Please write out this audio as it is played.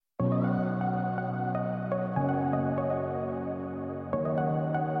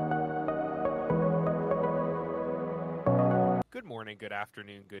good morning, good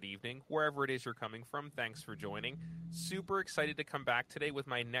afternoon, good evening, wherever it is you're coming from. Thanks for joining. Super excited to come back today with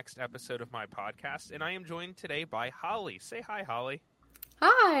my next episode of my podcast, and I am joined today by Holly. Say hi, Holly.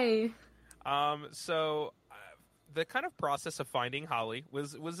 Hi. The kind of process of finding Holly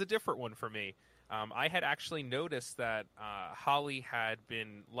was a different one for me. I had actually noticed that Holly had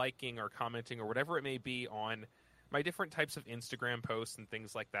been liking or commenting or whatever it may be on my different types of Instagram posts and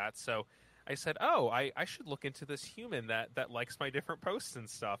things like that. So I said, I should look into this human that likes my different posts and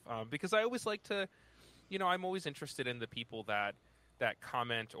stuff, because I always like to, I'm always interested in the people that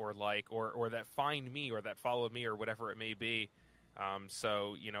comment or like or that find me or that follow me or whatever it may be. I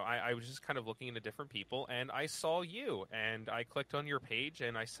was just kind of looking into different people, and I saw you, and I clicked on your page,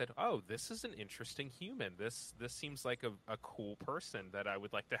 and I said, oh, this is an interesting human. This seems like a cool person that I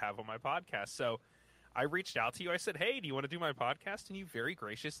would like to have on my podcast. So I reached out to you. I said, hey, do you want to do my podcast? And you very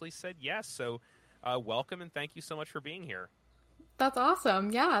graciously said yes. So welcome, and thank you so much for being here. That's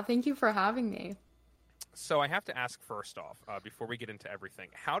awesome. Yeah, thank you for having me. So I have to ask first off, before we get into everything,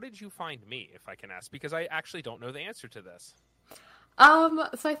 how did you find me, if I can ask? Because I actually don't know the answer to this. So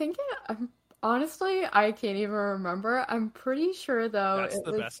I think honestly, I can't even remember. I'm pretty sure though. That's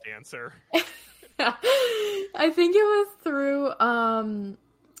the best answer. I think it was through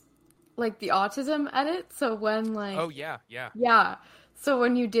like the autism edit. So when like oh yeah. So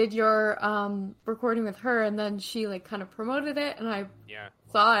when you did your recording with her, and then she like kind of promoted it, and I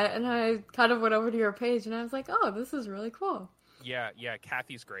saw it, and I kind of went over to your page, and I was like, oh, this is really cool. Yeah,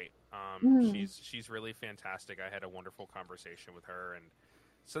 Kathy's great. She's really fantastic. I had a wonderful conversation with her, and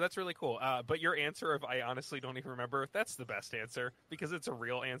so that's really cool. But your answer of I honestly don't even remember, that's the best answer because it's a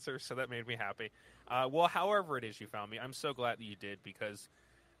real answer, so that made me happy. Well, however it is you found me, I'm so glad that you did because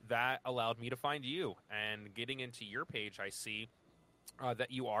that allowed me to find you. And getting into your page, I see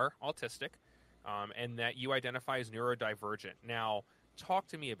that you are autistic and that you identify as neurodivergent. Now, talk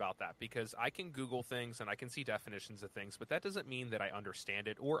to me about that because I can Google things and I can see definitions of things, but that doesn't mean that I understand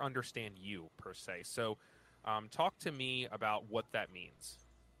it or understand you per se. So talk to me about what that means.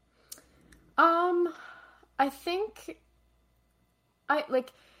 I think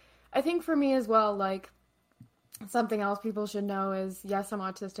for me as well, like something else people should know is yes, I'm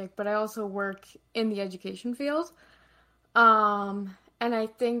autistic, but I also work in the education field. And I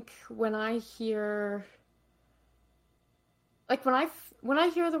think when I hear when I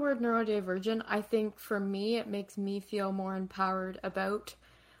hear the word neurodivergent, I think for me, it makes me feel more empowered about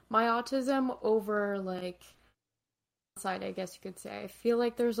my autism over like side, I guess you could say. I feel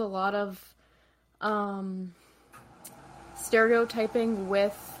like there's a lot of stereotyping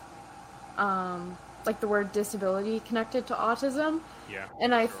with like the word disability connected to autism. Yeah.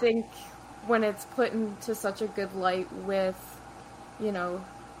 And I think when it's put into such a good light with,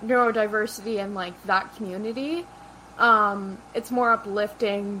 neurodiversity and like that community, it's more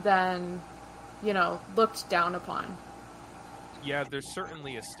uplifting than, looked down upon. Yeah, there's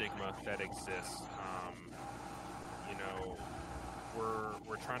certainly a stigma that exists.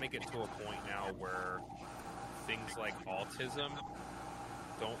 We're trying to get to a point now where things like autism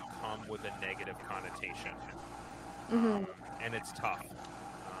don't come with a negative connotation. Mm-hmm. And it's tough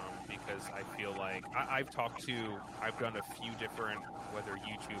because I feel like I've done a few different, whether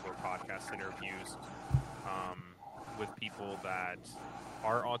YouTube or podcast interviews with people that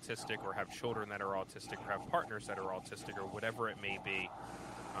are autistic or have children that are autistic or have partners that are autistic or whatever it may be.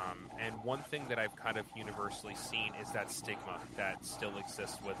 And one thing that I've kind of universally seen is that stigma that still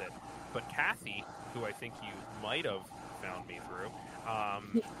exists with it. But Kathy, who I think you might have found me through,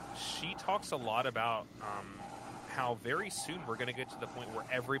 she talks a lot about how very soon we're going to get to the point where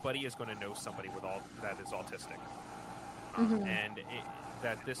everybody is going to know somebody that is autistic. And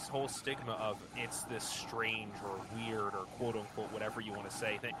that this whole stigma of it's this strange or weird or quote-unquote whatever you want to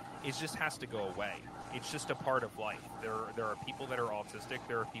say, that it just has to go away. It's just a part of life. There are people that are autistic.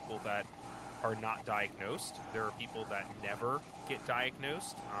 There are people that are not diagnosed. There are people that never get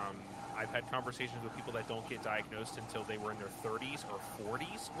diagnosed. I've had conversations with people that don't get diagnosed until they were in their 30s or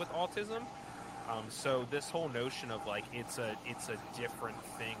 40s with autism. So this whole notion of like it's a different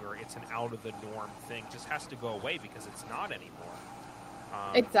thing or it's an out of the norm thing just has to go away because it's not anymore.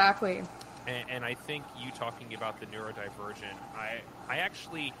 Exactly. And I think you talking about the neurodivergent, I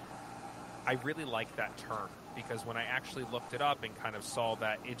really like that term because when I actually looked it up and kind of saw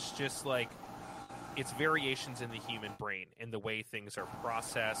that it's just like it's variations in the human brain in the way things are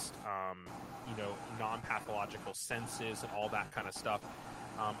processed, non-pathological senses and all that kind of stuff.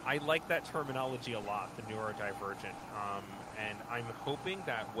 I like that terminology a lot, the neurodivergent, and I'm hoping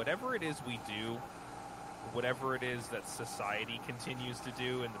that whatever it is we do, whatever it is that society continues to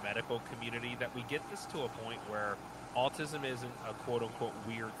do in the medical community, that we get this to a point where autism isn't a quote unquote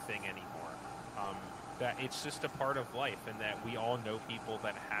weird thing anymore. That it's just a part of life, and that we all know people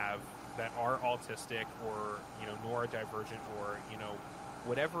that are autistic, or neurodivergent, or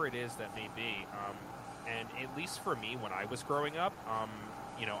whatever it is that may be. And at least for me, when I was growing up,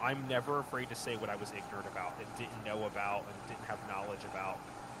 I'm never afraid to say what I was ignorant about and didn't know about and didn't have knowledge about.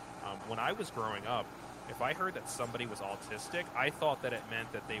 When I was growing up, if I heard that somebody was autistic, I thought that it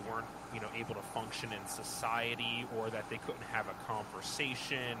meant that they weren't, able to function in society, or that they couldn't have a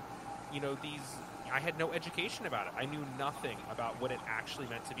conversation. I had no education about it. I knew nothing about what it actually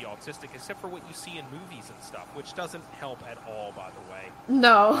meant to be autistic, except for what you see in movies and stuff, which doesn't help at all, by the way.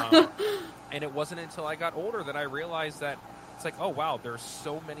 No. And it wasn't until I got older that I realized that it's like, oh, wow, there's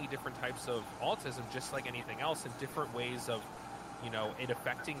so many different types of autism, just like anything else, and different ways of, it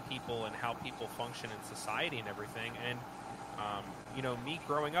affecting people and how people function in society and everything. And, me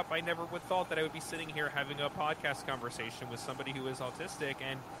growing up, I never would thought that I would be sitting here having a podcast conversation with somebody who is autistic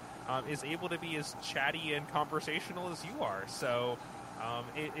and is able to be as chatty and conversational as you are. So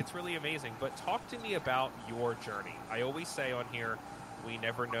it's really amazing. But talk to me about your journey. I always say on here, we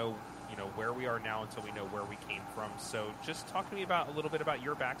never know, where we are now until we know where we came from. So just talk to me about a little bit about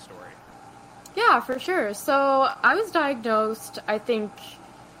your backstory. Yeah, for sure. So I was diagnosed, I think,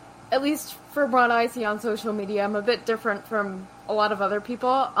 at least from what I see on social media, I'm a bit different from a lot of other people.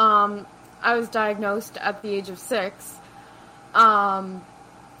 I was diagnosed at the age of 6,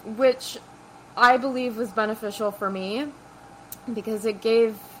 which I believe was beneficial for me because it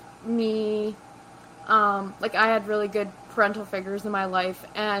gave me, I had really good parental figures in my life,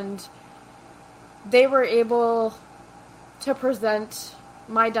 and they were able to present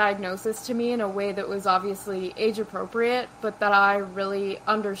my diagnosis to me in a way that was obviously age appropriate, but that I really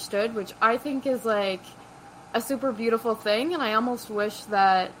understood, which I think is like a super beautiful thing. And I almost wish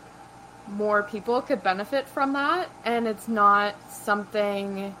that more people could benefit from that. And it's not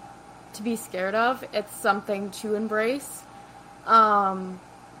something to be scared of. It's something to embrace. And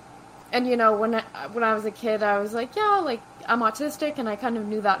when I was a kid, I was like, yeah, like I'm autistic, and I kind of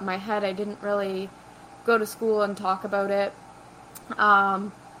knew that in my head. I didn't really go to school and talk about it.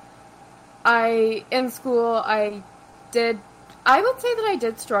 In school, I would say that I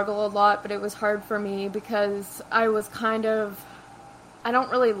did struggle a lot, but it was hard for me because I was I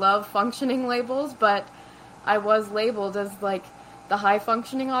don't really love functioning labels, but I was labeled as like the high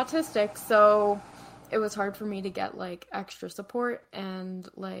functioning autistic, so it was hard for me to get like extra support and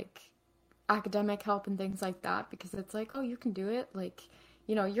like academic help and things like that, because it's like, oh, you can do it, like,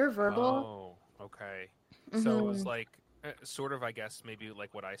 you're verbal. Oh, okay. So it was like sort of, I guess, maybe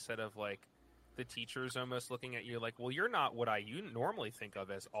like what I said of like the teachers almost looking at you like, well, you're not what you normally think of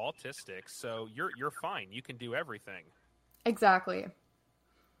as autistic, so you're fine. You can do everything. Exactly.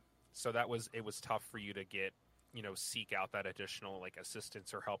 So it was tough for you to get, seek out that additional like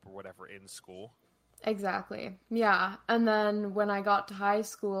assistance or help or whatever in school. Exactly. Yeah. And then when I got to high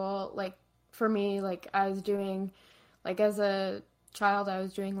school, like for me, like I was doing, like as a child, I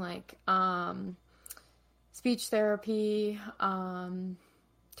was doing like, speech therapy,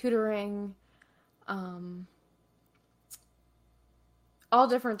 tutoring, all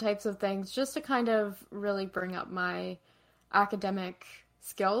different types of things, just to kind of really bring up my academic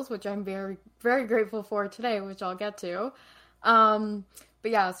skills, which I'm very, very grateful for today, which I'll get to. But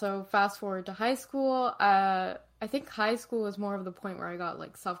yeah, so fast forward to high school. I think high school was more of the point where I got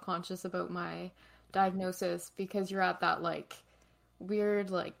like self-conscious about my diagnosis, because you're at that like weird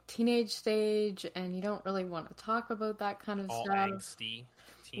like teenage stage and you don't really want to talk about that kind of all stuff. Angsty,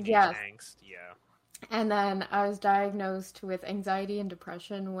 teenage angst, yeah. And then I was diagnosed with anxiety and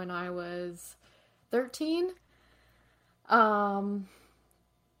depression when I was 13.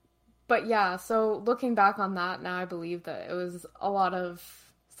 But yeah, so looking back on that now, I believe that it was a lot of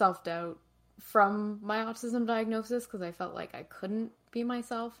self-doubt from my autism diagnosis, because I felt like I couldn't be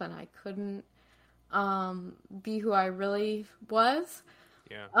myself and I couldn't be who I really was.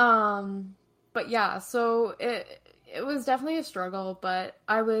 Yeah. But yeah, so it was definitely a struggle, but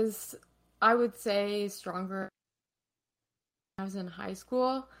I would say stronger when I was in high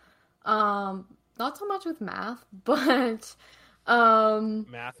school. Not so much with math, but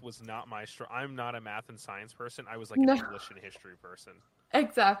math was not my I'm not a math and science person. I was like an English and history person.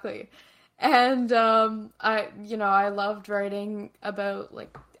 Exactly. And I loved writing about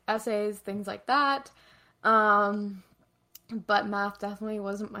like essays, things like that. But math definitely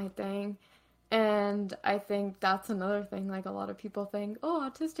wasn't my thing. And I think that's another thing, like a lot of people think, oh,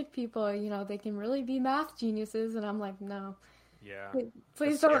 autistic people, they can really be math geniuses. And I'm like, no. Yeah.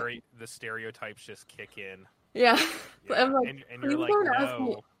 Please don't. The stereotypes just kick in. Yeah. Yeah. I'm like, and please you're like, don't ask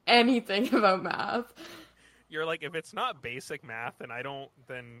me anything about math. You're like, if it's not basic math, then I don't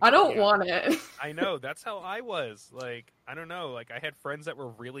yeah. want it. I know, that's how I was. Like, I don't know, like I had friends that were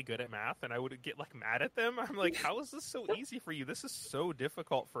really good at math and I would get like mad at them. I'm like, how is this so easy for you? This is so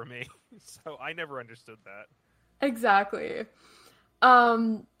difficult for me. So I never understood that. Exactly.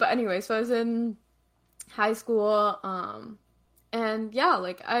 But anyway, so I was in high school, and yeah,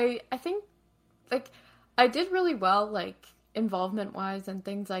 like I think like I did really well, like involvement wise and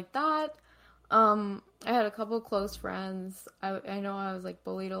things like that. I had a couple close friends. I know I was like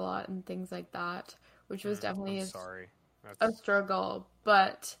bullied a lot and things like that, which was I'm definitely sorry. a That's struggle.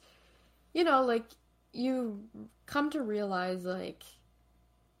 But like you come to realize like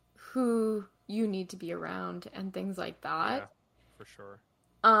who you need to be around and things like yeah, that. for sure.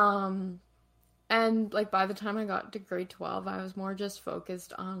 Um, and like by the time I got to grade 12, I was more just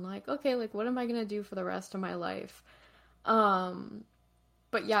focused on like, okay, like what am I gonna do for the rest of my life? Um,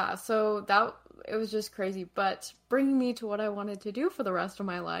 but yeah, so that it was just crazy. But bringing me to what I wanted to do for the rest of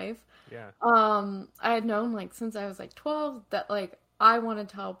my life, Yeah. I had known like since I was like 12 that like I wanted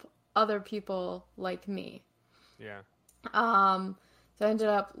to help other people like me. Yeah. Um, so I ended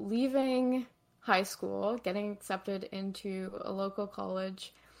up leaving high school, getting accepted into a local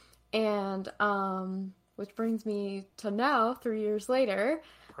college, and which brings me to now, 3 years later.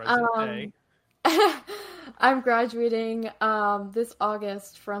 Present Um, day. I'm graduating this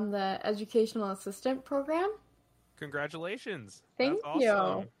August from the Educational Assistant Program. Congratulations. That's Thank you.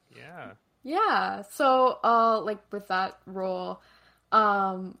 awesome. Yeah. Yeah, so like with that role,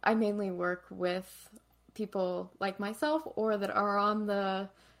 I mainly work with people like myself or that are on the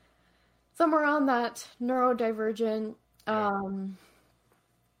somewhere on that neurodivergent Yeah.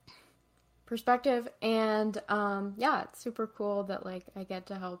 perspective, and yeah, it's super cool that like I get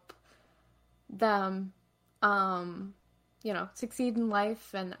to help them succeed in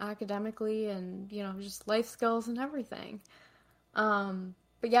life and academically and just life skills and everything.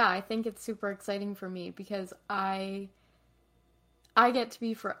 But yeah, I think it's super exciting for me because I get to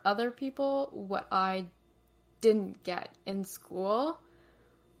be for other people what I didn't get in school,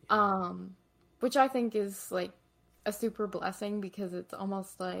 Yeah. which I think is like a super blessing because it's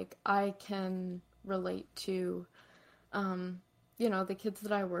almost like I can relate to, the kids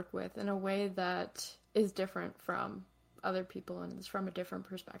that I work with in a way that is different from other people and is from a different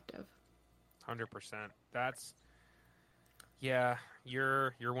perspective. 100%. That's yeah,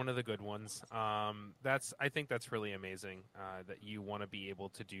 you're one of the good ones. That's I think that's really amazing that you want to be able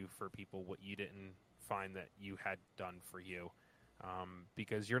to do for people what you didn't find that you had done for you.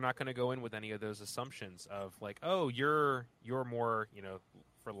 Because you're not going to go in with any of those assumptions of like, oh, you're more,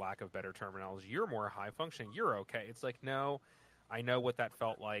 for lack of better terminology, you're more high functioning. You're okay. It's like, no, I know what that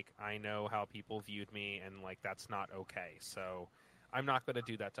felt like. I know how people viewed me, and like that's not okay. So I'm not going to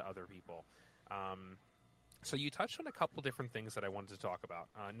do that to other people. Um, so you touched on a couple different things that I wanted to talk about.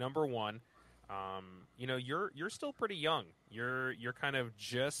 Number one, you're still pretty young. You're kind of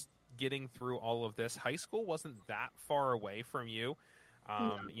just getting through all of this. High school wasn't that far away from you.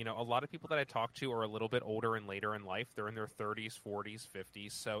 A lot of people that I talk to are a little bit older and later in life. They're in their 30s, 40s,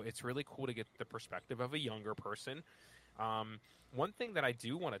 50s. So it's really cool to get the perspective of a younger person. One thing that I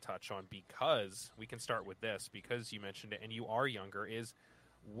do want to touch on, because we can start with this, because you mentioned it and you are younger, is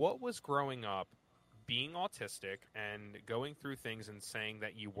what was growing up being autistic and going through things and saying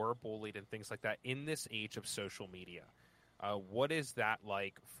that you were bullied and things like that in this age of social media. What is that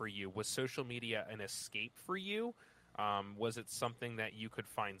like for you? Was social media an escape for you? Was it something that you could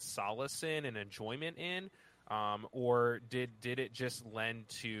find solace in and enjoyment in? Or did it just lend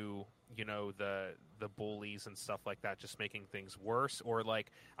to the bullies and stuff like that just making things worse? Or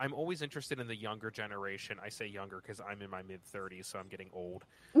like I'm always interested in the younger generation. I say younger because I'm in my mid 30s, so I'm getting old.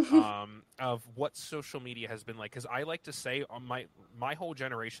 Of what social media has been like, because I like to say on my whole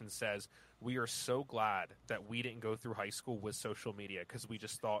generation says we are so glad that we didn't go through high school with social media because we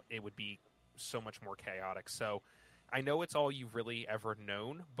just thought it would be so much more chaotic. So I know it's all you've really ever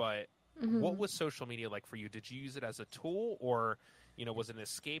known, but what was social media like for you? Did you use it as a tool, or was it an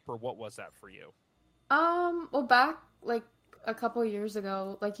escape, or what was that for you? Well, back like a couple years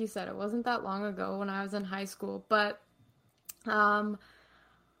ago, like you said, it wasn't that long ago when I was in high school, but um,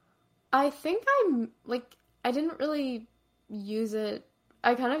 I think I didn't really use it.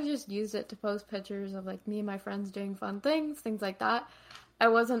 I kind of just used it to post pictures of like me and my friends doing fun things like that. I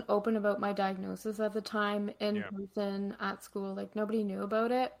wasn't open about my diagnosis at the time in Yeah. person at school. Like nobody knew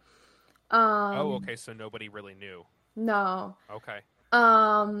about it. Oh, Um, okay. So nobody really knew. no. Okay.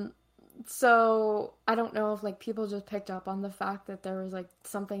 Um, so I don't know if like people just picked up on the fact that there was like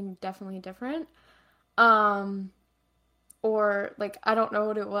something definitely different. Um, or like I don't know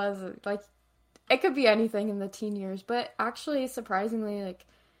what it was. Like it could be anything in the teen years, but actually, surprisingly, like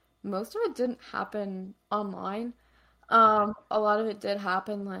most of it didn't happen online. Hmm. A lot of it did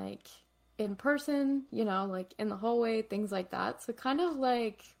happen like in person, like in the hallway, things like that. So kind of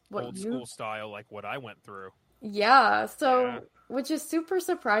like what Old you, school style, like what I went through. yeah. Yeah, So which is super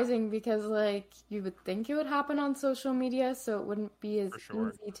surprising because like you would think it would happen on social media, so it wouldn't be as for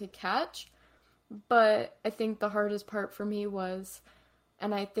sure. easy to catch. But I think the hardest part for me was,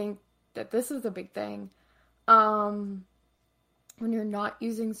 and I think that this is the big thing, um, when you're not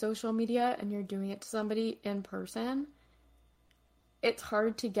using social media and you're doing it to somebody in person, it's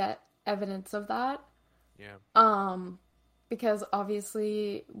hard to get evidence of that. Yeah, Um, because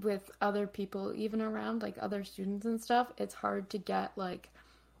obviously with other people even around, like other students and stuff, it's hard to get like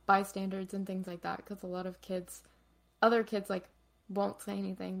bystanders and things like that because a lot of kids, other kids like won't say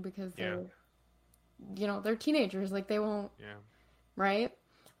anything because yeah, they're teenagers, like they won't, yeah. right?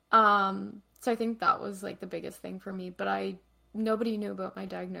 So I think that was like the biggest thing for me, but nobody knew about my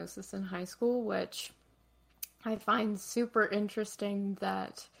diagnosis in high school, which I find super interesting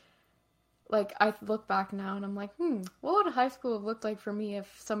that like I look back now and I'm like, what would high school have looked like for me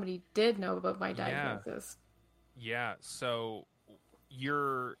if somebody did know about my Yeah, diagnosis? yeah. So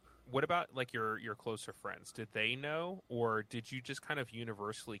your what about like your closer friends? Did they know, or did you just kind of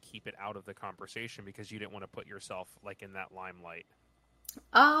universally keep it out of the conversation because you didn't want to put yourself like in that limelight?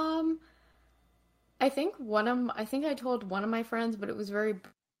 Um, I think I told one of my friends, but it was very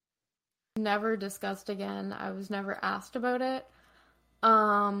never discussed again. I was never asked about it.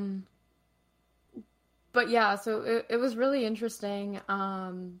 Um, but yeah, so it was really interesting.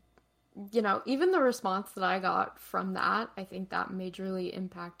 Even the response that I got from that, I think that majorly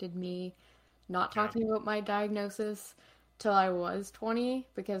impacted me not Yeah. talking about my diagnosis till I was 20,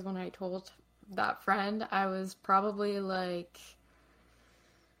 because when I told that friend, I was probably like,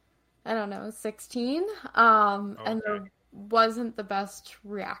 I don't know, 16. And Okay. there wasn't the best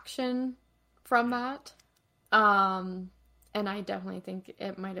reaction from Mm. that. Um, and I definitely think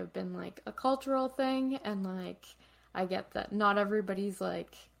it might have been like a cultural thing. And like, I get that not everybody's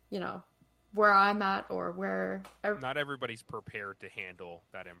like, you know, where I'm at or where. Not everybody's prepared to handle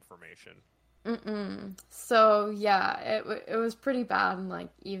that information. Mm-mm. So yeah, it was pretty bad. And like,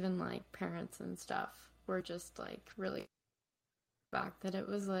 even like parents and stuff were just like really back that it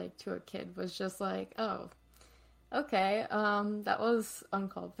was like to a kid was just like, oh, okay, that was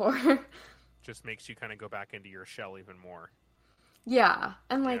uncalled for. Just makes you kind of go back into your shell even more. Yeah,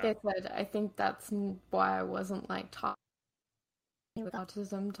 and like Yeah. I said, I think that's why I wasn't like taught with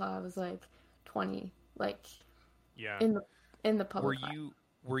autism till I was like 20, like Yeah. in the in the Were public eye.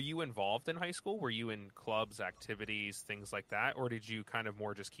 you involved in high school? Were you in clubs, activities, things like that, or did you kind of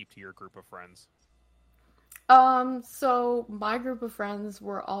more just keep to your group of friends? So my group of friends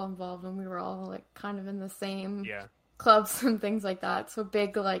were all involved and we were all like kind of in the same Yeah, clubs and things like that. So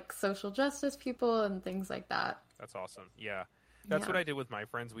big like social justice people and things like that. that's awesome. Yeah. That's Yeah. what I did with my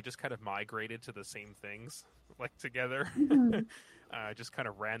friends. We just kind of migrated to the same things like together. Mhm. Just kind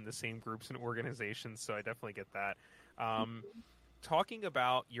of ran the same groups and organizations, so I definitely get that. Um, Talking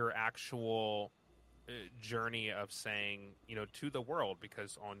about your actual journey of saying, to the world,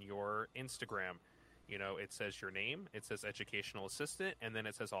 because on your Instagram, it says your name, it says educational assistant, and then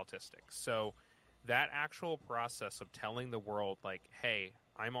it says autistic. So that actual process of telling the world, like, hey,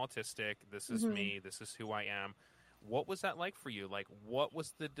 I'm autistic, this is Mhm. me, this is who I am. What was that like for you? Like, what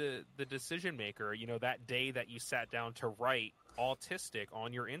was the decision maker? That day that you sat down to write autistic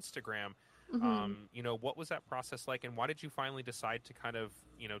on your Instagram. Mhm. What was that process like, and why did you finally decide to kind of,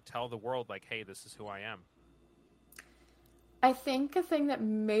 tell the world, like, hey, this is who I am? I think a thing that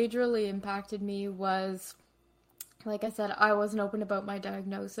majorly impacted me was, like I said, I wasn't open about my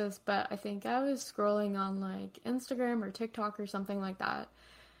diagnosis, but I think I was scrolling on like Instagram or TikTok or something like that.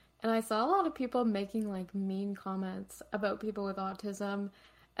 And I saw a lot of people making like mean comments about people with autism,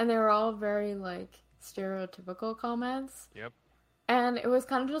 and they were all very like stereotypical comments. Yep. And it was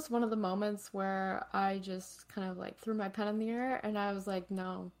kind of just one of the moments where I just kind of like threw my pen in the air and I was like,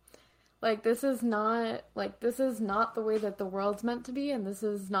 no, this is not the way that the world's meant to be, and this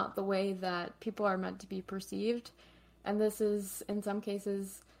is not the way that people are meant to be perceived. And this is, in some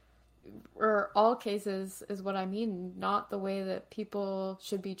cases, or all cases, is what I mean, not the way that people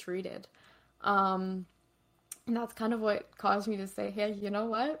should be treated. Um, and that's kind of what caused me to say, hey, you know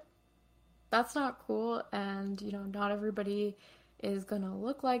what? That's not cool. And, not everybody is going to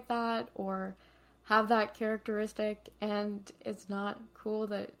look like that or have that characteristic. And it's not cool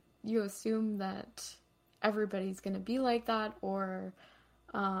that you assume that everybody's going to be like that, or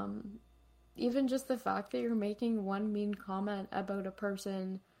um, even just the fact that you're making one mean comment about a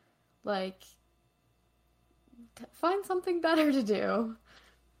person, like, find something better to do.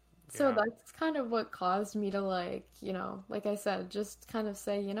 So Yeah. that's kind of what caused me to like, like I said, just kind of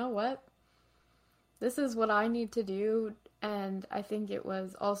say, you know what? This is what I need to do. And I think it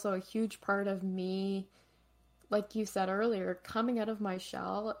was also a huge part of me, like you said earlier, coming out of my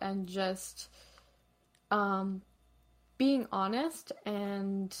shell and just um, being honest.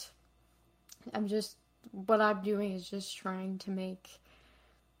 And what I'm doing is just trying to make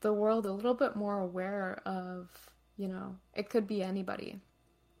the world a little bit more aware of, it could be anybody.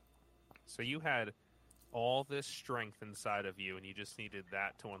 So you had all this strength inside of you, and you just needed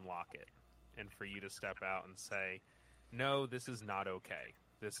that to unlock it, and for you to step out and say, "No, this is not okay.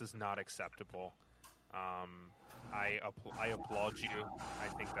 This is not acceptable." I applaud you. I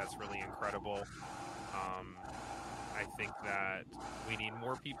think that's really incredible. I think that we need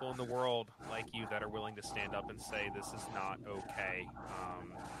more people in the world like you that are willing to stand up and say this is not okay.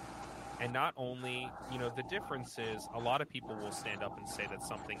 And not only, the difference is a lot of people will stand up and say that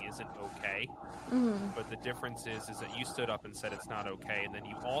something isn't okay, but the difference is that you stood up and said it's not okay, and then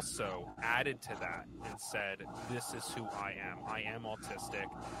you also added to that and said, this is who I am. I am autistic,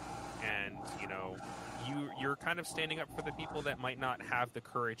 and, you're kind of standing up for the people that might not have the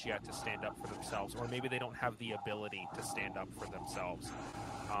courage yet to stand up for themselves, or maybe they don't have the ability to stand up for themselves.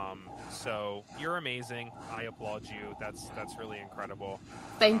 So you're amazing. I applaud you. That's really incredible.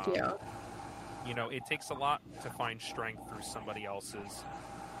 Thank you. It takes a lot to find strength through somebody else's,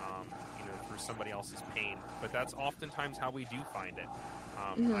 through somebody else's pain. But that's oftentimes how we do find it.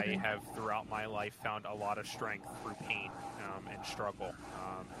 I have throughout my life found a lot of strength through pain and struggle.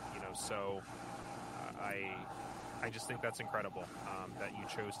 So I just think that's incredible that you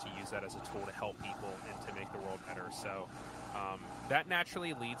chose to use that as a tool to help people and to make the world better. So that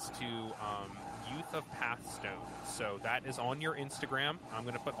naturally leads to Youth of Pathstone. So that is on your Instagram. I'm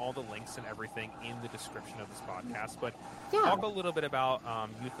going to put all the links and everything in the description of this podcast. But talk a little bit about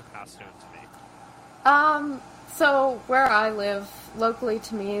Youth of Pathstone to me. So where I live, locally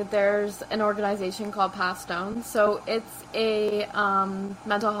to me, there's an organization called Pathstone. So it's a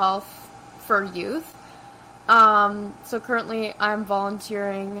mental health for youth. So currently I'm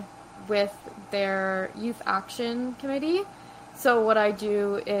volunteering with their youth action committee. So what I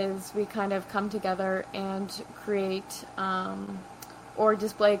do is we kind of come together and create or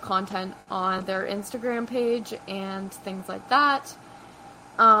display content on their Instagram page and things like that.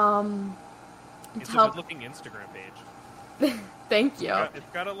 It's a good-looking Instagram page. Thank you. It's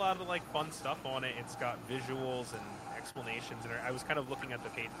got a lot of fun stuff on it. It's got visuals and explanations, and I was kind of looking at the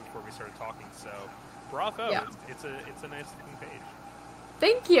page before we started talking. So, bravo! Yeah. It's a nice-looking page.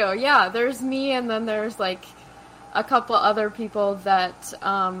 Thank you. Yeah, there's me, and then there's a couple other people that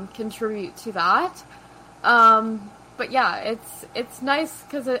contribute to that. But yeah, it's nice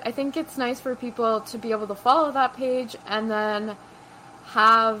because I think it's nice for people to be able to follow that page and then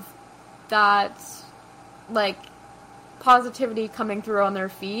have that positivity coming through on their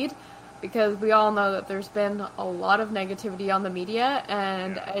feed, because we all know that there's been a lot of negativity on the media,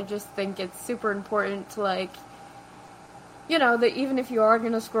 and I just think it's super important to that even if you are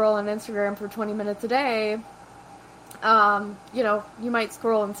going to scroll on Instagram for 20 minutes a day, you might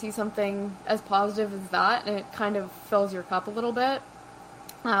scroll and see something as positive as that, and it kind of fills your cup a little bit.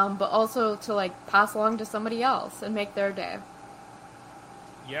 But also to pass along to somebody else and make their day.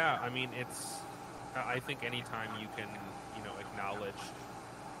 Yeah, I mean, I think anytime you can, acknowledge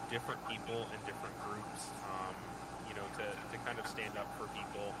different people and different groups, to kind of stand up for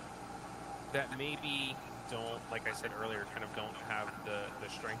people that maybe don't, like I said earlier, kind of don't have the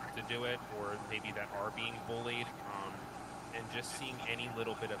strength to do it, or maybe that are being bullied, and just seeing any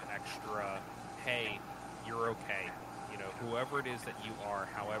little bit of extra, hey, you're okay, whoever it is that you are,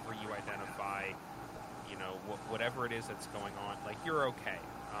 however you identify, whatever it is that's going on, you're okay,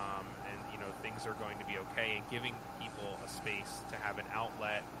 and things are going to be okay, and giving people a space to have an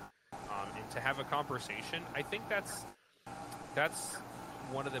outlet, and to have a conversation. I think that's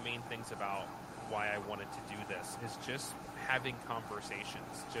one of the main things about why I wanted to do this, is just having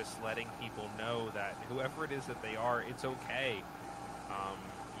conversations, just letting people know that whoever it is that they are, it's okay,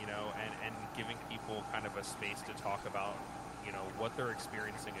 and giving people kind of a space to talk about, what they're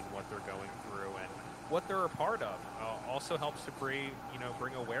experiencing and what they're going through and what they're a part of. Also helps to bring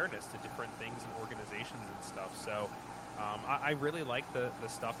awareness to different things and organizations and stuff. So I really like the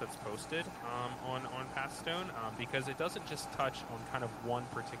stuff that's posted on Pathstone, because it doesn't just touch on kind of one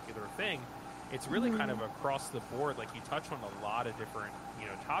particular thing. It's really kind of across the board. You touch on a lot of different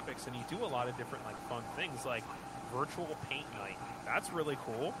topics, and you do a lot of different fun things, like virtual paint night. That's really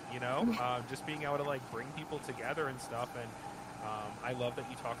cool. Just being able to bring people together and stuff. And I love that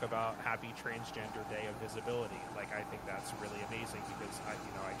you talk about Happy Transgender Day of Visibility. Like, I think that's really amazing because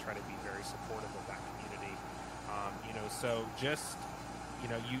I try to be very supportive of that community. So just,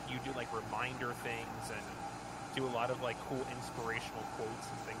 you do like reminder things and do a lot of like cool inspirational quotes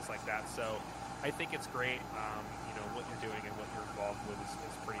and things like that. So I think it's great. What you're doing and what you're involved with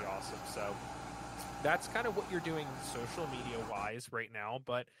is pretty awesome. So that's kind of what you're doing social media wise right now,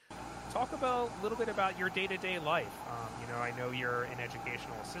 but talk about a little bit about your day-to-day life. I know you're an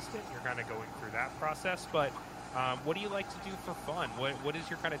educational assistant. You're kind of going through that process, but what do you like to do for fun? What is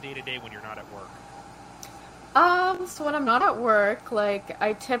your kind of day-to-day when you're not at work? So when I'm not at work, like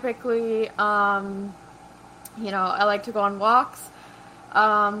I typically, I like to go on walks.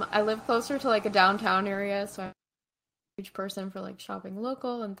 I live closer to like a downtown area, so I'm a huge person for like shopping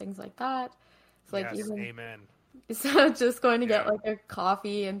local and things like that. So like Yes, even amen. so just going to get Yeah. like a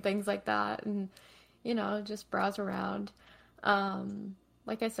coffee and things like that and just browse around.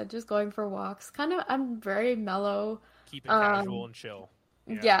 Like I said, just going for walks. Kind of I'm very mellow. Keep it casual Um and chill.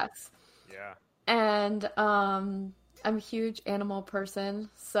 Yeah, yes. yeah. And I'm a huge animal person,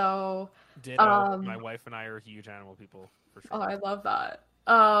 so Ditto. My um wife and I are huge animal people for oh, sure. I love that.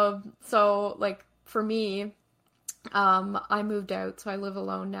 So like for me, I moved out, so I live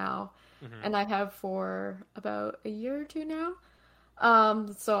alone now, Hmm. and I have for about a year or two now.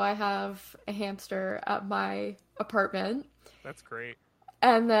 So I have a hamster at my apartment. That's great.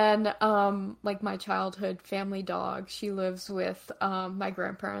 And then, like my childhood family dog, she lives with my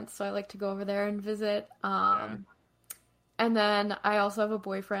grandparents, so I like to go over there and visit. Yeah. And then I also have a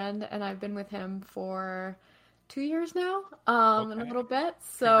boyfriend, and I've been with him for 2 years now, and a Okay. little bit.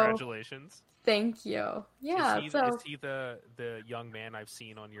 So Congratulations. thank you. Is Yeah. he is So he the young man I've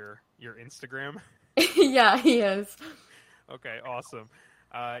seen on your Instagram? yeah, he is. Okay, awesome.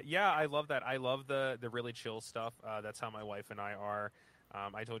 Yeah, I love that. I love the really chill stuff. That's how my wife and I are.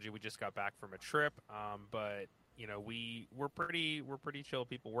 I told you we just got back from a trip, but we're pretty chill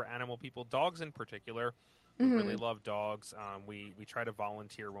people. We're animal people. Dogs in particular, we really Hmm. love dogs. We try to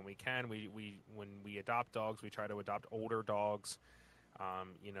volunteer when we can. We when we adopt dogs, we try to adopt older dogs.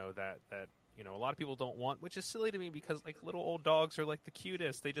 That a lot of people don't want, which is silly to me because like little old dogs are like the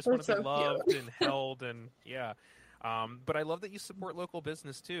cutest. They just We're want to be so loved cute. and held, and yeah. But I love that you support local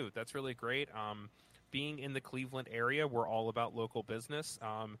business too. That's really great. Being in the Cleveland area, we're all about local business.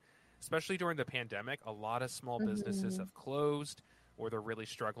 Especially during the pandemic, a lot of small businesses Hmm. have closed or they're really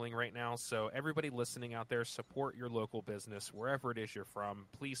struggling right now. So everybody listening out there, support your local business wherever it is you're from.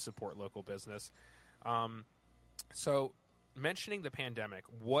 Please support local business. Um, so mentioning the pandemic,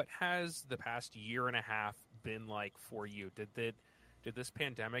 what has the past year and a half been like for you? Did this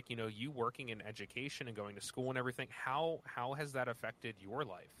pandemic, you working in education and going to school and everything, how has that affected your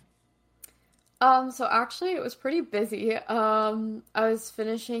life? So actually, it was pretty busy. I was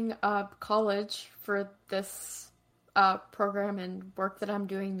finishing up college for this program and work that I'm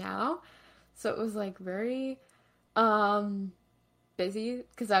doing now. So it was like very um busy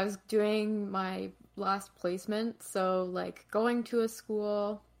because I was doing my last placement. So like going to a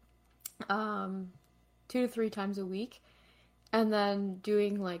school um 2 to 3 times a week and then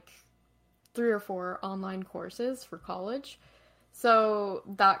doing like 3 or 4 online courses for college. So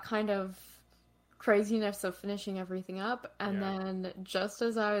that kind of craziness of finishing everything up, and Yeah. then just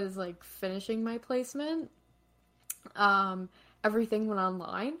as I was like finishing my placement, um everything went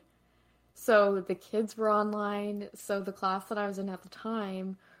online. So the kids were online. So the class that I was in at the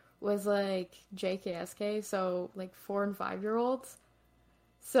time was like JKSK, so like 4 and 5 year olds.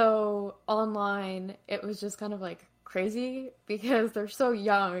 So online, it was just kind of like crazy because they're so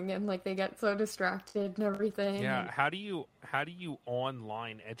young and like they get so distracted and everything. Yeah, And how do you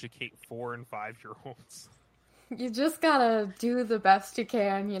online educate 4 and 5 year olds? you just gotta do the best you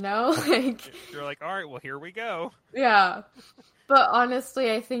can, you know? Like, You're like, all right, well, here we go. yeah. But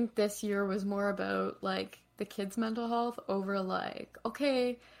honestly, I think this year was more about like the kids' mental health over like,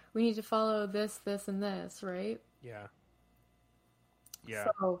 okay, we need to follow this, this, and this, right? Yeah,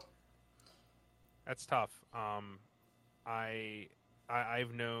 yeah, So, that's tough. I,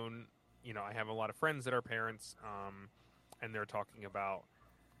 I've known, I have a lot of friends that are parents, and they're talking about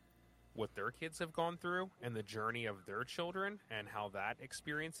what their kids have gone through and the journey of their children and how that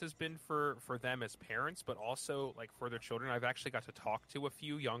experience has been for them as parents, but also like for their children. I've actually got to talk to a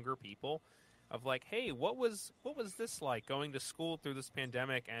few younger people of like, hey, what was this like going to school through this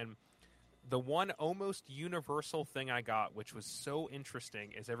pandemic? And the one almost universal thing I got, which was so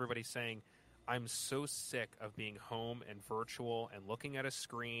interesting, is everybody saying, I'm so sick of being home and virtual and looking at a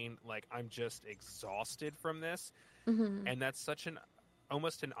screen. Like, I'm just exhausted from this. mhm. And that's such an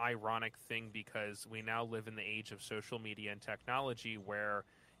almost an ironic thing because we now live in the age of social media and technology where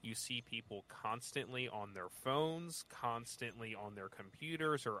you see people constantly on their phones, constantly on their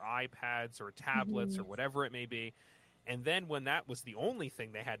computers or iPads or tablets or whatever it may be. And then when that was the only thing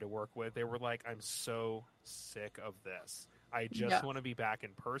they had to work with, they were like, I'm so sick of this. I just want to be back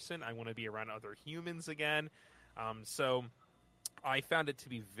in person. I want to be around other humans again. So I found it to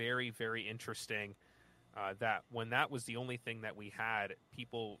be very, very interesting that when that was the only thing that we had,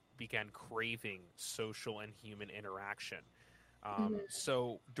 people began craving social and human interaction.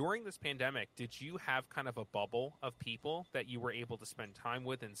 So during this pandemic, did you have kind of a bubble of people that you were able to spend time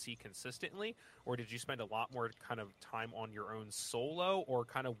with and see consistently? Or did you spend a lot more kind of time on your own solo? Or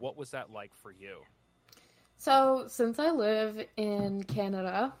kind of what was that like for you? So, since I live in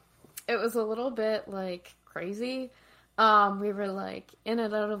Canada, it was a little bit like crazy. We were like in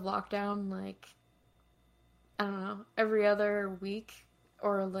and out of lockdown, like, I don't know, every other week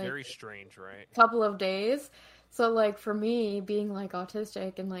or like very strange, right? couple of days. So like for me being like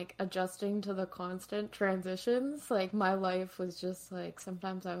autistic and like adjusting to the constant transitions, like my life was just like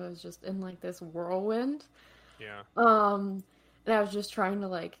sometimes I was just in like this whirlwind. Yeah. And I was just trying to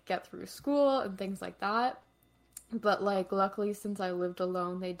like get through school and things like that. But like luckily since I lived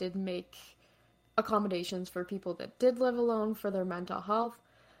alone, they did make accommodations for people that did live alone for their mental health.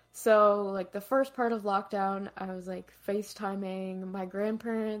 So, like, the first part of lockdown, I was, like, FaceTiming my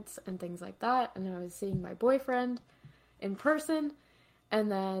grandparents and things like that, and I was seeing my boyfriend in person,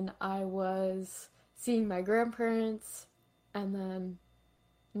 and then I was seeing my grandparents, and then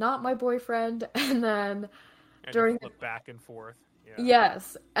not my boyfriend, and then And during... flip back and forth. Yeah.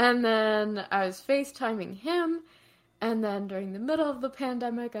 Yes, and then I was FaceTiming him, and then during the middle of the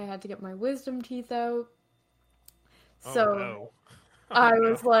pandemic, I had to get my wisdom teeth out. So... Oh, no. I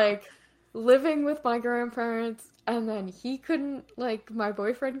was like living with my grandparents, and then he couldn't, like, my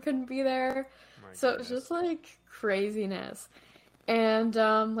boyfriend couldn't be there. So it was just like craziness. And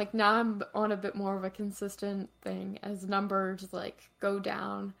like now I'm on a bit more of a consistent thing as numbers like go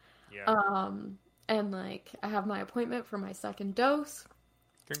down. Yeah. And like I have my appointment for my second dose.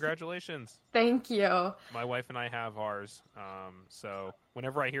 Congratulations. Thank you. My wife and I have ours. So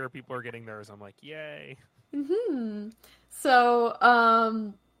whenever I hear people are getting theirs, I'm like, yay. So,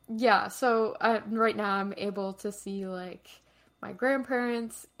 yeah, so right now I'm able to see, like, my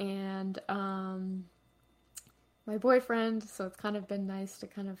grandparents and, my boyfriend, so it's kind of been nice to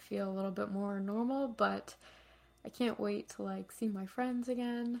kind of feel a little bit more normal, but I can't wait to, like, see my friends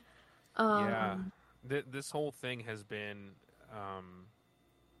again. Yeah. This whole thing has been,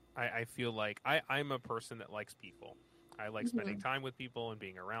 I feel like I'm a person that likes people. I like spending time with people and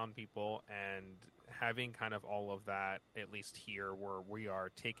being around people, and having kind of all of that, at least here where we are,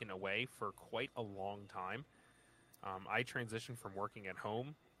 taken away for quite a long time. I transitioned from working at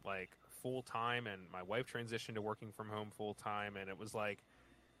home like full time, and my wife transitioned to working from home full time, and it was like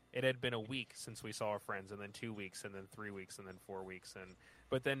it had been a week since we saw our friends, and then 2 weeks, and then 3 weeks, and then 4 weeks,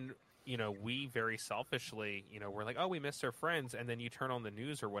 but then we very selfishly, we're like, oh, we missed our friends, and then you turn on the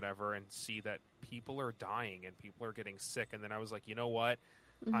news or whatever and see that people are dying and people are getting sick, and then I was like, you know what?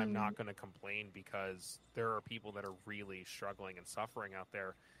 I'm not going to complain because there are people that are really struggling and suffering out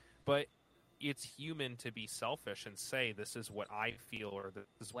there. But it's human to be selfish and say, this is what I feel or this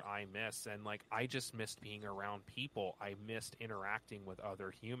is what I miss. And like, I just missed being around people. I missed interacting with other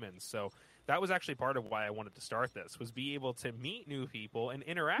humans. So that was actually part of why I wanted to start this, was be able to meet new people and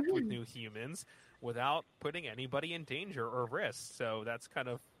interact with new humans without putting anybody in danger or risk. So that's kind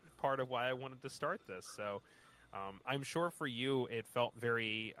of part of why I wanted to start this. So I'm sure for you, it felt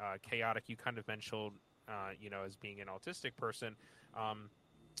very chaotic. You kind of mentioned, as being an autistic person.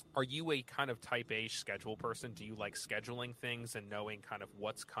 Are you a kind of type A schedule person? Do you like scheduling things and knowing kind of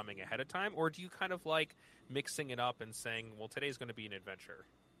what's coming ahead of time? Or do you kind of like mixing it up and saying, well, today's going to be an adventure?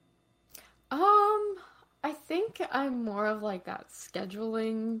 I think I'm more of like that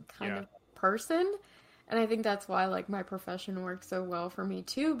scheduling kind of person. And I think that's why, like, my profession works so well for me,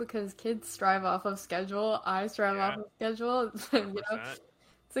 too, because kids strive off of schedule. I strive off of schedule.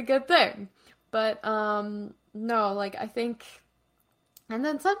 It's a good thing. But, no, like, I think... And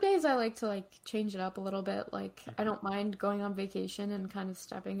then some days I like to, like, change it up a little bit. Like, I don't mind going on vacation and kind of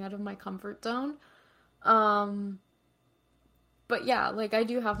stepping out of my comfort zone. But, yeah, like, I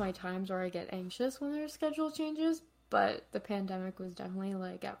do have my times where I get anxious when there's schedule changes. But the pandemic was definitely,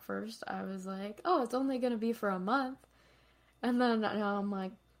 like, at first, I was like, oh, it's only going to be for a month. And then now I'm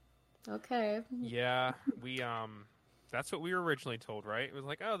like, okay. Yeah, that's what we were originally told, right? It was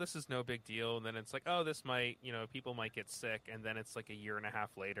like, oh, this is no big deal. And then it's like, oh, this might, people might get sick. And then it's like a year and a half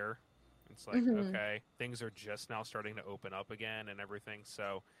later. It's like, okay, things are just now starting to open up again and everything.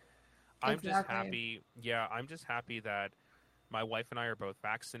 So I'm just Exactly. happy. Yeah, I'm just happy that my wife and I are both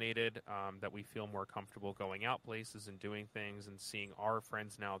vaccinated, that we feel more comfortable going out places and doing things and seeing our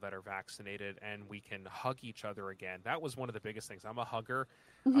friends now that are vaccinated, and we can hug each other again. That was one of the biggest things. I'm a hugger.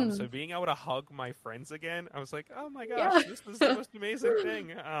 Hmm. So being able to hug my friends again, I was like, oh my gosh, Yeah. this is the most amazing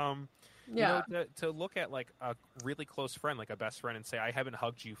thing. Yeah. To look at like a really close friend, like a best friend, and say, I haven't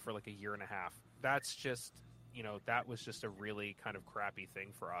hugged you for like a year and a half. That's just, that was just a really kind of crappy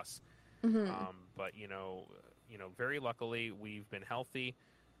thing for us. Hmm. But very luckily we've been healthy,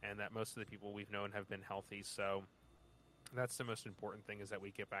 and that most of the people we've known have been healthy. So that's the most important thing, is that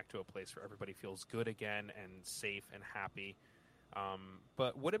we get back to a place where everybody feels good again and safe and happy.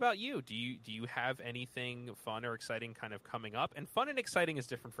 But what about you? Do you have anything fun or exciting kind of coming up? And fun and exciting is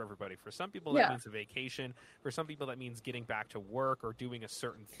different for everybody. For some people, that Yeah. means a vacation. For some people, that means getting back to work or doing a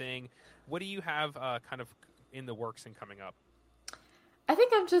certain thing. What do you have kind of in the works and coming up? I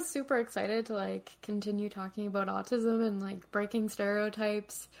think I'm just super excited to like continue talking about autism and like breaking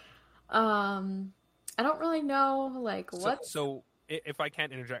stereotypes. Um, I don't really know like what's. If I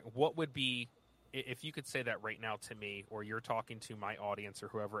can interject, what would be, if you could say that right now to me, or you're talking to my audience or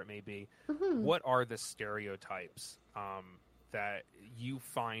whoever it may be, Mhm. what are the stereotypes that you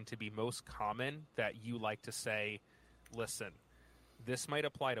find to be most common that you like to say, listen, this might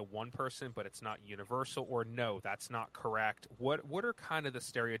apply to one person, but it's not universal, or no, that's not correct. What are kind of the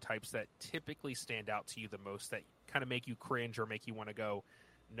stereotypes that typically stand out to you the most, that kind of make you cringe or make you want to go,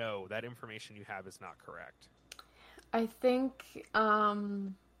 no, that information you have is not correct? I think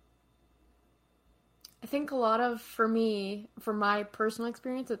I think a lot of, for me, from my personal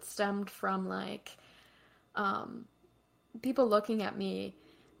experience, it stemmed from like um, people looking at me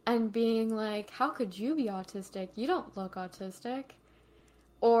and being like, "How could you be autistic? You don't look autistic."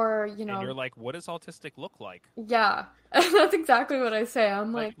 Or, And you're like, what does autistic look like? yeah, that's exactly what I say.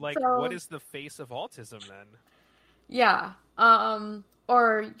 I'm like, Like what so, is the face of autism then? yeah.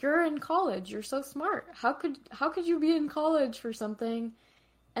 Or you're in college, you're so smart. How could you be in college for something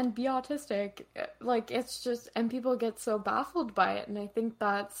and be autistic? Like it's just, and people get so baffled by it, and I think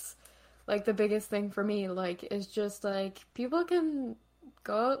that's like the biggest thing for me, like is just like people can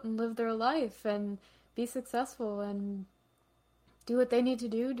go out and live their life and be successful and do what they need to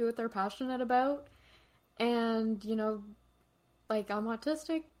do what they're passionate about. And, like I'm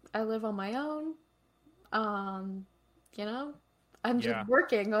autistic, I live on my own. Um, you know, I'm just Yeah,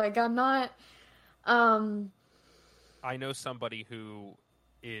 working. Like I'm not um I know somebody who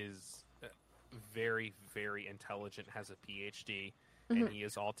is very, very intelligent, has a PhD, and mhm, he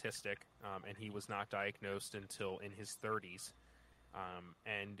is autistic, and he was not diagnosed until in his 30s.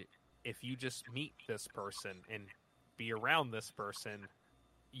 And if you just meet this person and be around this person,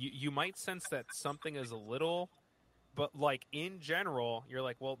 you might sense that something is a little, but like in general, you're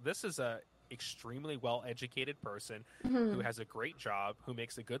like, well, this is a extremely well educated person who mhm, has a great job, who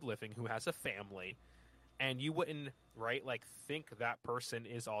makes a good living, who has a family, and you wouldn't, right, like think that person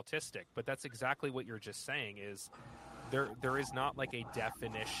is autistic. But that's exactly what you're just saying, is there is not like a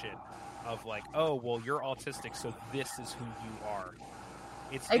definition of like, oh, well, you're autistic, so this is who you are.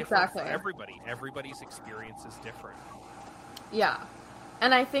 It's different for exactly. everybody. Everybody's experience is different. Yeah.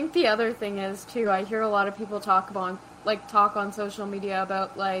 And I think the other thing is too, I hear a lot of people talk on social media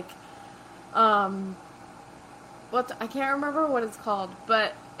about like um I can't remember what it's called,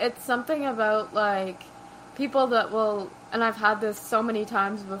 but it's something about like people that will, and I've had this so many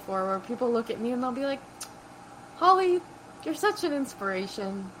times before, where people look at me and they'll be like, "Holly, you're such an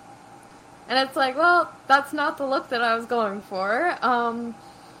inspiration." And it's like, well, that's not the look that I was going for.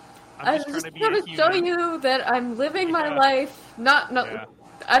 I'm I just was trying just to be a trying to show human. you that I'm living my Yeah, life. Not, no, yeah,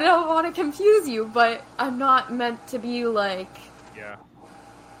 I don't want to confuse you, but I'm not meant to be yeah.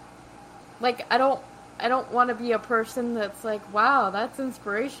 like I don't want to be a person that's like, wow, that's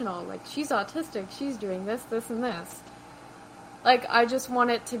inspirational. Like she's autistic, she's doing this, this, and this. Like I just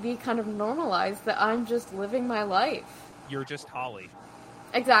want it to be kind of normalized that I'm just living my life. You're just Holly.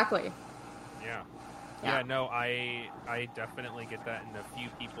 Exactly. Yeah. Yeah. Yeah, no, I definitely get that, and a few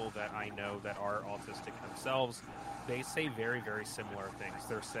people that I know that are autistic themselves, they say very, very similar things.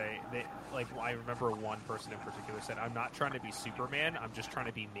 They like, I remember one person in particular said, "I'm not trying to be Superman. I'm just trying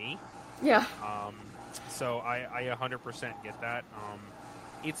to be me." Yeah. Um, so I 100% get that.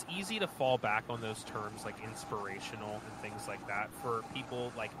 It's easy to fall back on those terms like inspirational and things like that for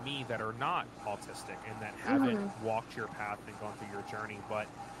people like me that are not autistic and that haven't Hmm. walked your path and gone through your journey. But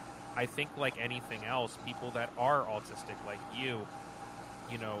I think, like anything else, people that are autistic like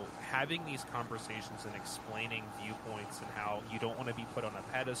having these conversations and explaining viewpoints and how you don't want to be put on a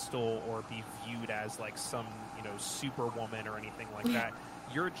pedestal or be viewed as like some, superwoman or anything like that.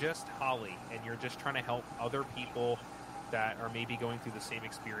 You're just Holly, and you're just trying to help other people that are maybe going through the same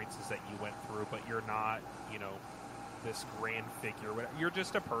experiences that you went through, but you're not, this grand figure. You're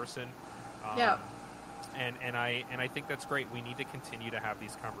just a person. Yeah. And I think that's great. We need to continue to have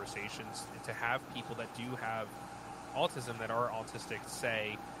these conversations, to have people that do have autism, that are autistic,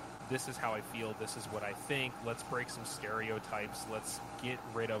 say, this is how I feel, this is what I think, let's break some stereotypes, let's get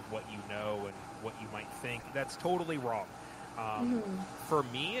rid of what you know and what you might think. That's totally wrong. For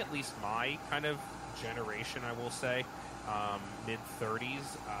me, at least my kind of generation, I will say,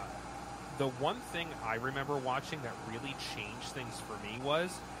 mid-30s, the one thing I remember watching that really changed things for me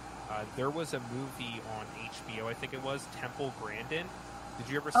was there was a movie on HBO, I think it was, Temple Grandin. Did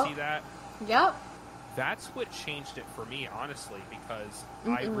you ever see that? Yep. That's what changed it for me, honestly, because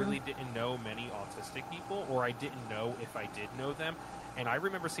I really didn't know many autistic people, or I didn't know if I did know them. And I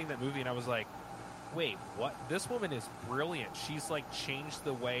remember seeing that movie and I was like, wait, what? This woman is brilliant. She's like changed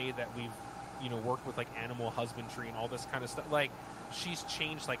the way that we've, worked with like animal husbandry and all this kind of stuff. Like, she's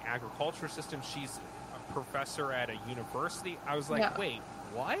changed like agriculture systems. She's a professor at a university. I was like, wait,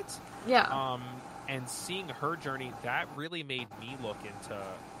 what? Yeah. And seeing her journey, that really made me look into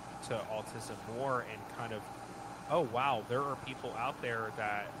autism more and kind of, oh wow, there are people out there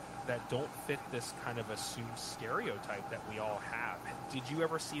that don't fit this kind of assumed stereotype that we all have. Did you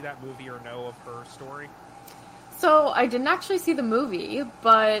ever see that movie or know of her story? So I didn't actually see the movie,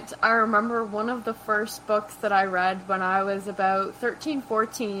 but I remember one of the first books that I read when I was about 13,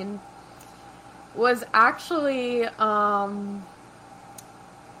 14 was actually one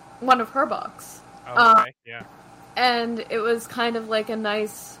of her books. Oh, okay, yeah. And it was kind of like a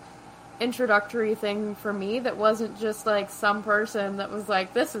nice introductory thing for me that wasn't just like some person that was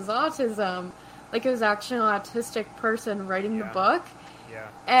like, this is autism. Like, it was actually an autistic person writing the book. Yeah.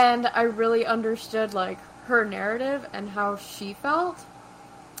 And I really understood like her narrative and how she felt.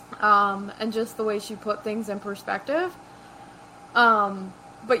 And just the way she put things in perspective.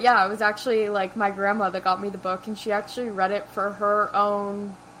 But yeah, it was actually like my grandma that got me the book, and she actually read it for her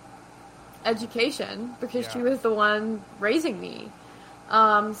own education because she was the one raising me.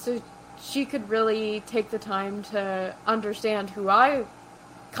 So she could really take the time to understand who I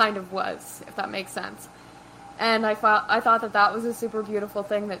kind of was, if that makes sense. And I thought that was a super beautiful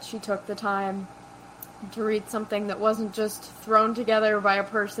thing, that she took the time to read something that wasn't just thrown together by a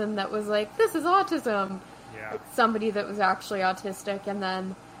person that was like, this is autism. Yeah. It's somebody that was actually autistic. And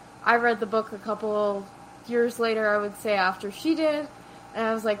then I read the book a couple years later, I would say, after she did. And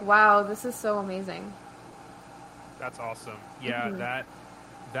I was like, wow, this is so amazing. That's awesome. Yeah,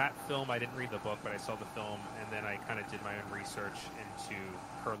 that film, I didn't read the book, but I saw the film, and then I kind of did my own research into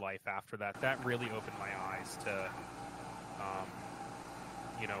her life after that. That really opened my eyes to,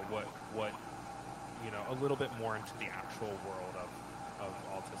 what a little bit more into the actual world of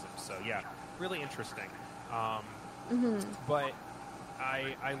autism. So, yeah, really interesting. But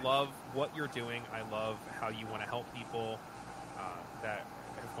I love what you're doing. I love how you want to help people that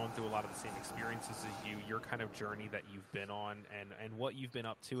have gone through a lot of the same experiences as you, your kind of journey that you've been on, and what you've been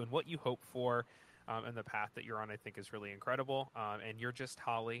up to and what you hope for, and the path that you're on, I think is really incredible. And you're just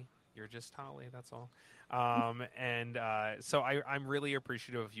Holly. You're just Holly, that's all. So I'm really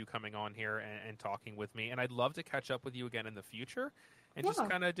appreciative of you coming on here and talking with me. And I'd love to catch up with you again in the future and just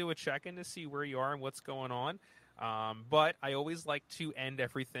kind of do a check-in to see where you are and what's going on. But I always like to end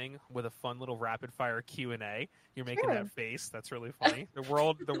everything with a fun little rapid-fire Q&A. You're making that face. That's really funny. The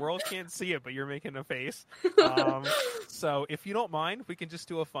world can't see it, but you're making a face. So if you don't mind, we can just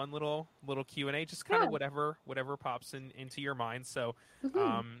do a fun little Q&A, just kind of whatever pops into your mind. So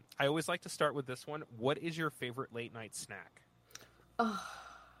I always like to start with this one. What is your favorite late-night snack? Oh,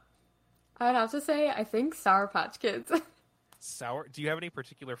 I would have to say, I think Sour Patch Kids. Sour? Do you have any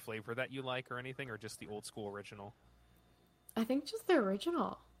particular flavor that you like or anything, or just the old school original? I think just the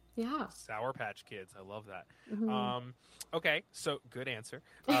original. Yeah. Sour Patch Kids. I love that. Okay, so good answer.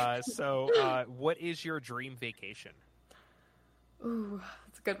 What is your dream vacation? Ooh,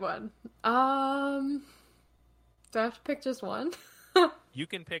 that's a good one. Do I have to pick just one? You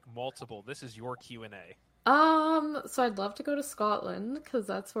can pick multiple. This is your Q&A. So I'd love to go to Scotland because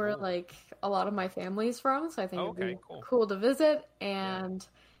that's where like a lot of my family's from. So I think it'd be cool to visit, and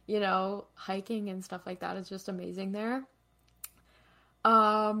hiking and stuff like that is just amazing there.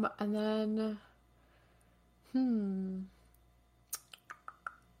 And then,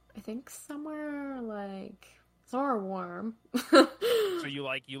 I think somewhere like Some are warm. So you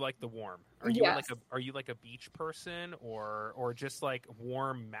like the warm. Yes. Are you like a beach person or just like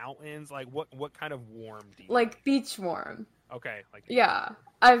warm mountains? Like what kind of warm do you Like beach warm. Okay, like beach Yeah. warm.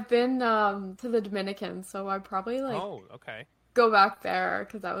 I've been to the Dominican, so I probably like Oh, okay. go back there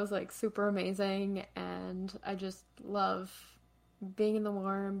because that was like super amazing, and I just love being in the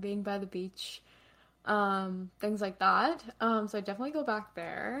warm, being by the beach, things like that. So I definitely go back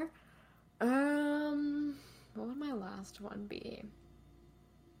there. What would my last one be?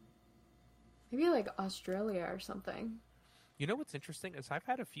 Maybe like Australia or something. You know what's interesting is I've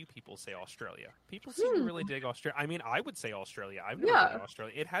had a few people say Australia. People seem to Hmm. really dig Australia. I mean, I would say Australia. I've never been Yeah. to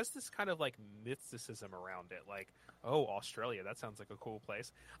Australia. It has this kind of like mysticism around it. Like, oh, Australia, that sounds like a cool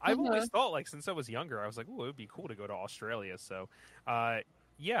place. I've Uh-huh. always thought, like, since I was younger, I was like, oh, it would be cool to go to Australia. So,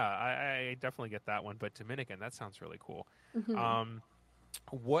 yeah, I definitely get that one. But Dominican, that sounds really cool. Hmm. Um,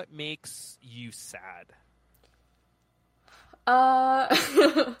 what makes you sad? Uh,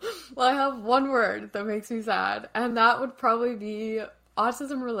 well, I have one word that makes me sad, and that would probably be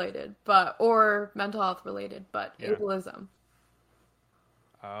autism related, but or mental health related, but Yeah. ableism.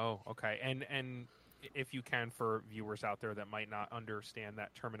 Oh, okay. And if you can, for viewers out there that might not understand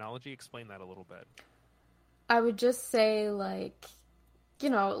that terminology, explain that a little bit. I would just say like,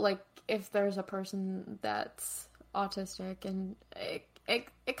 like if there's a person that's autistic, and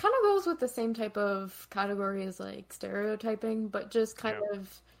it kind of goes with the same type of category as like stereotyping, but just kind Yeah.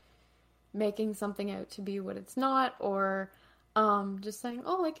 of making something out to be what it's not, or just saying,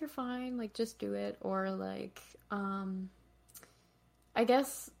 oh, like you're fine, like just do it, or like I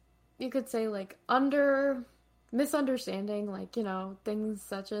guess you could say like under misunderstanding, like, things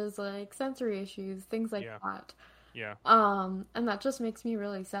such as like sensory issues, things like Yeah. that. Yeah. And that just makes me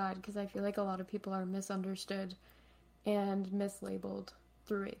really sad because I feel like a lot of people are misunderstood and mislabeled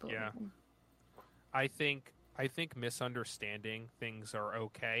through Yeah. ableism. I think misunderstanding things are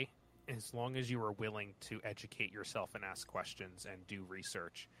okay as long as you are willing to educate yourself and ask questions and do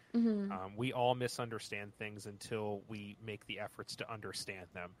research. Hmm. We all misunderstand things until we make the efforts to understand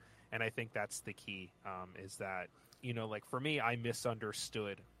them, and I think that's the key. Is that like for me, I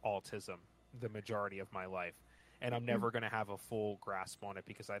misunderstood autism the majority of my life, and I'm never going to have a full grasp on it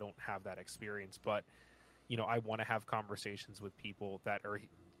because I don't have that experience. But I want to have conversations with people that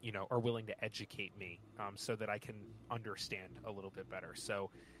are willing to educate me, so that I can understand a little bit better. So,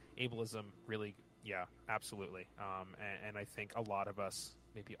 ableism really, yeah, absolutely. And I think a lot of us,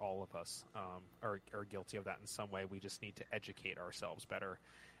 maybe all of us, are guilty of that in some way. We just need to educate ourselves better.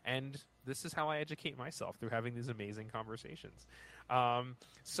 And this is how I educate myself, through having these amazing conversations.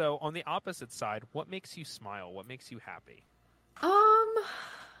 So, on the opposite side, what makes you smile? What makes you happy?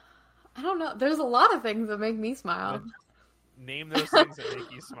 I don't know. There's a lot of things that make me smile. Name those things that make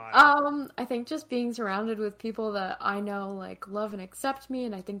you smile. I think just being surrounded with people that I know like love and accept me,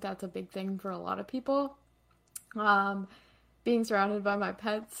 and I think that's a big thing for a lot of people. Um, Being surrounded by my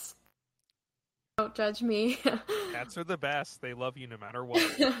pets, don't judge me. Cats are the best. They love you no matter what.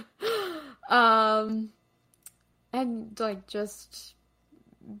 um, and like just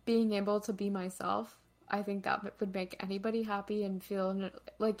being able to be myself. I think that would make anybody happy and feel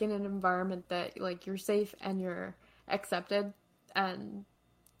like in an environment that like you're safe and you're accepted, and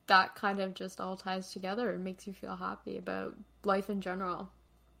that kind of just all ties together and makes you feel happy about life in general.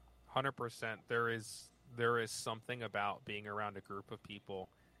 100%. There is something about being around a group of people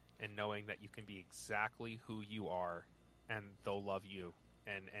and knowing that you can be exactly who you are, and they'll love you,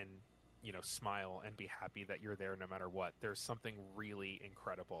 and smile and be happy that you're there no matter what. There's something really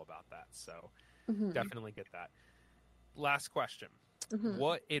incredible about that. So Hmm. definitely get that. Last question. Hmm.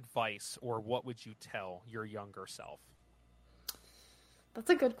 What advice or what would you tell your younger self? That's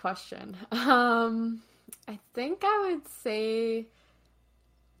a good question. I think I would say,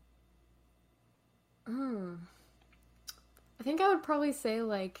 hmm, I think I would probably say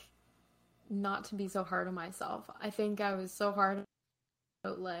like not to be so hard on myself. I think I was so hard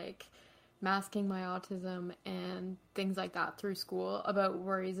about like masking my autism and things like that through school, about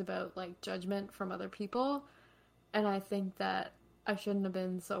worries about like judgment from other people. And I think that I shouldn't have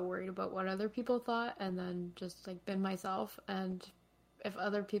been so worried about what other people thought, and then just like been myself. And if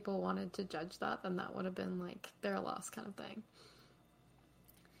other people wanted to judge that, then that would have been like their loss kind of thing.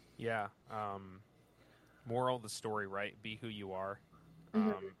 Yeah. Moral of the story, right? Be who you are.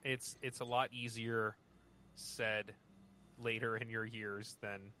 Hmm. It's a lot easier said later in your years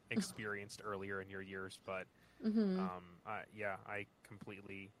than experienced earlier in your years. But Hmm. yeah, I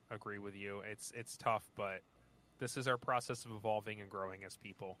completely agree with you. It's tough, but this is our process of evolving and growing as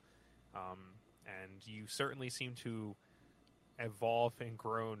people. Um, and you certainly seem to evolve and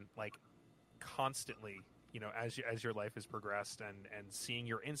grown like constantly as your life has progressed, and seeing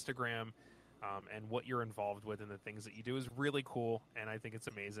your Instagram and what you're involved with and the things that you do is really cool. And I think it's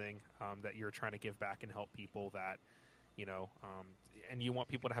amazing that you're trying to give back and help people that, and you want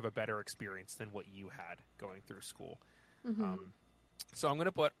people to have a better experience than what you had going through school. Mm-hmm. So I'm going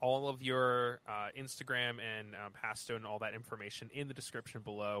to put all of your Instagram and Pasto and all that information in the description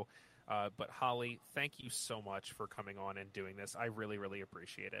below. But Holly, thank you so much for coming on and doing this. I really, really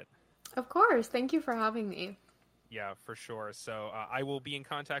appreciate it. Of course. Thank you for having me. Yeah, for sure. So I will be in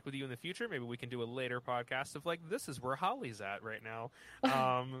contact with you in the future. Maybe we can do a later podcast of this is where Holly's at right now.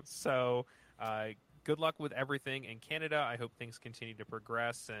 So good luck with everything in Canada. I hope things continue to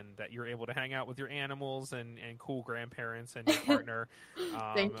progress and that you're able to hang out with your animals and cool grandparents and your partner.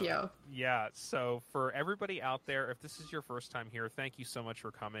 Thank you. Yeah. So for everybody out there, if this is your first time here, thank you so much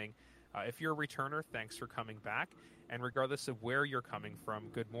for coming. If you're a returner, thanks for coming back. And regardless of where you're coming from,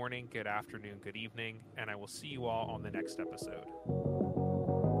 good morning, good afternoon, good evening, and I will see you all on the next episode.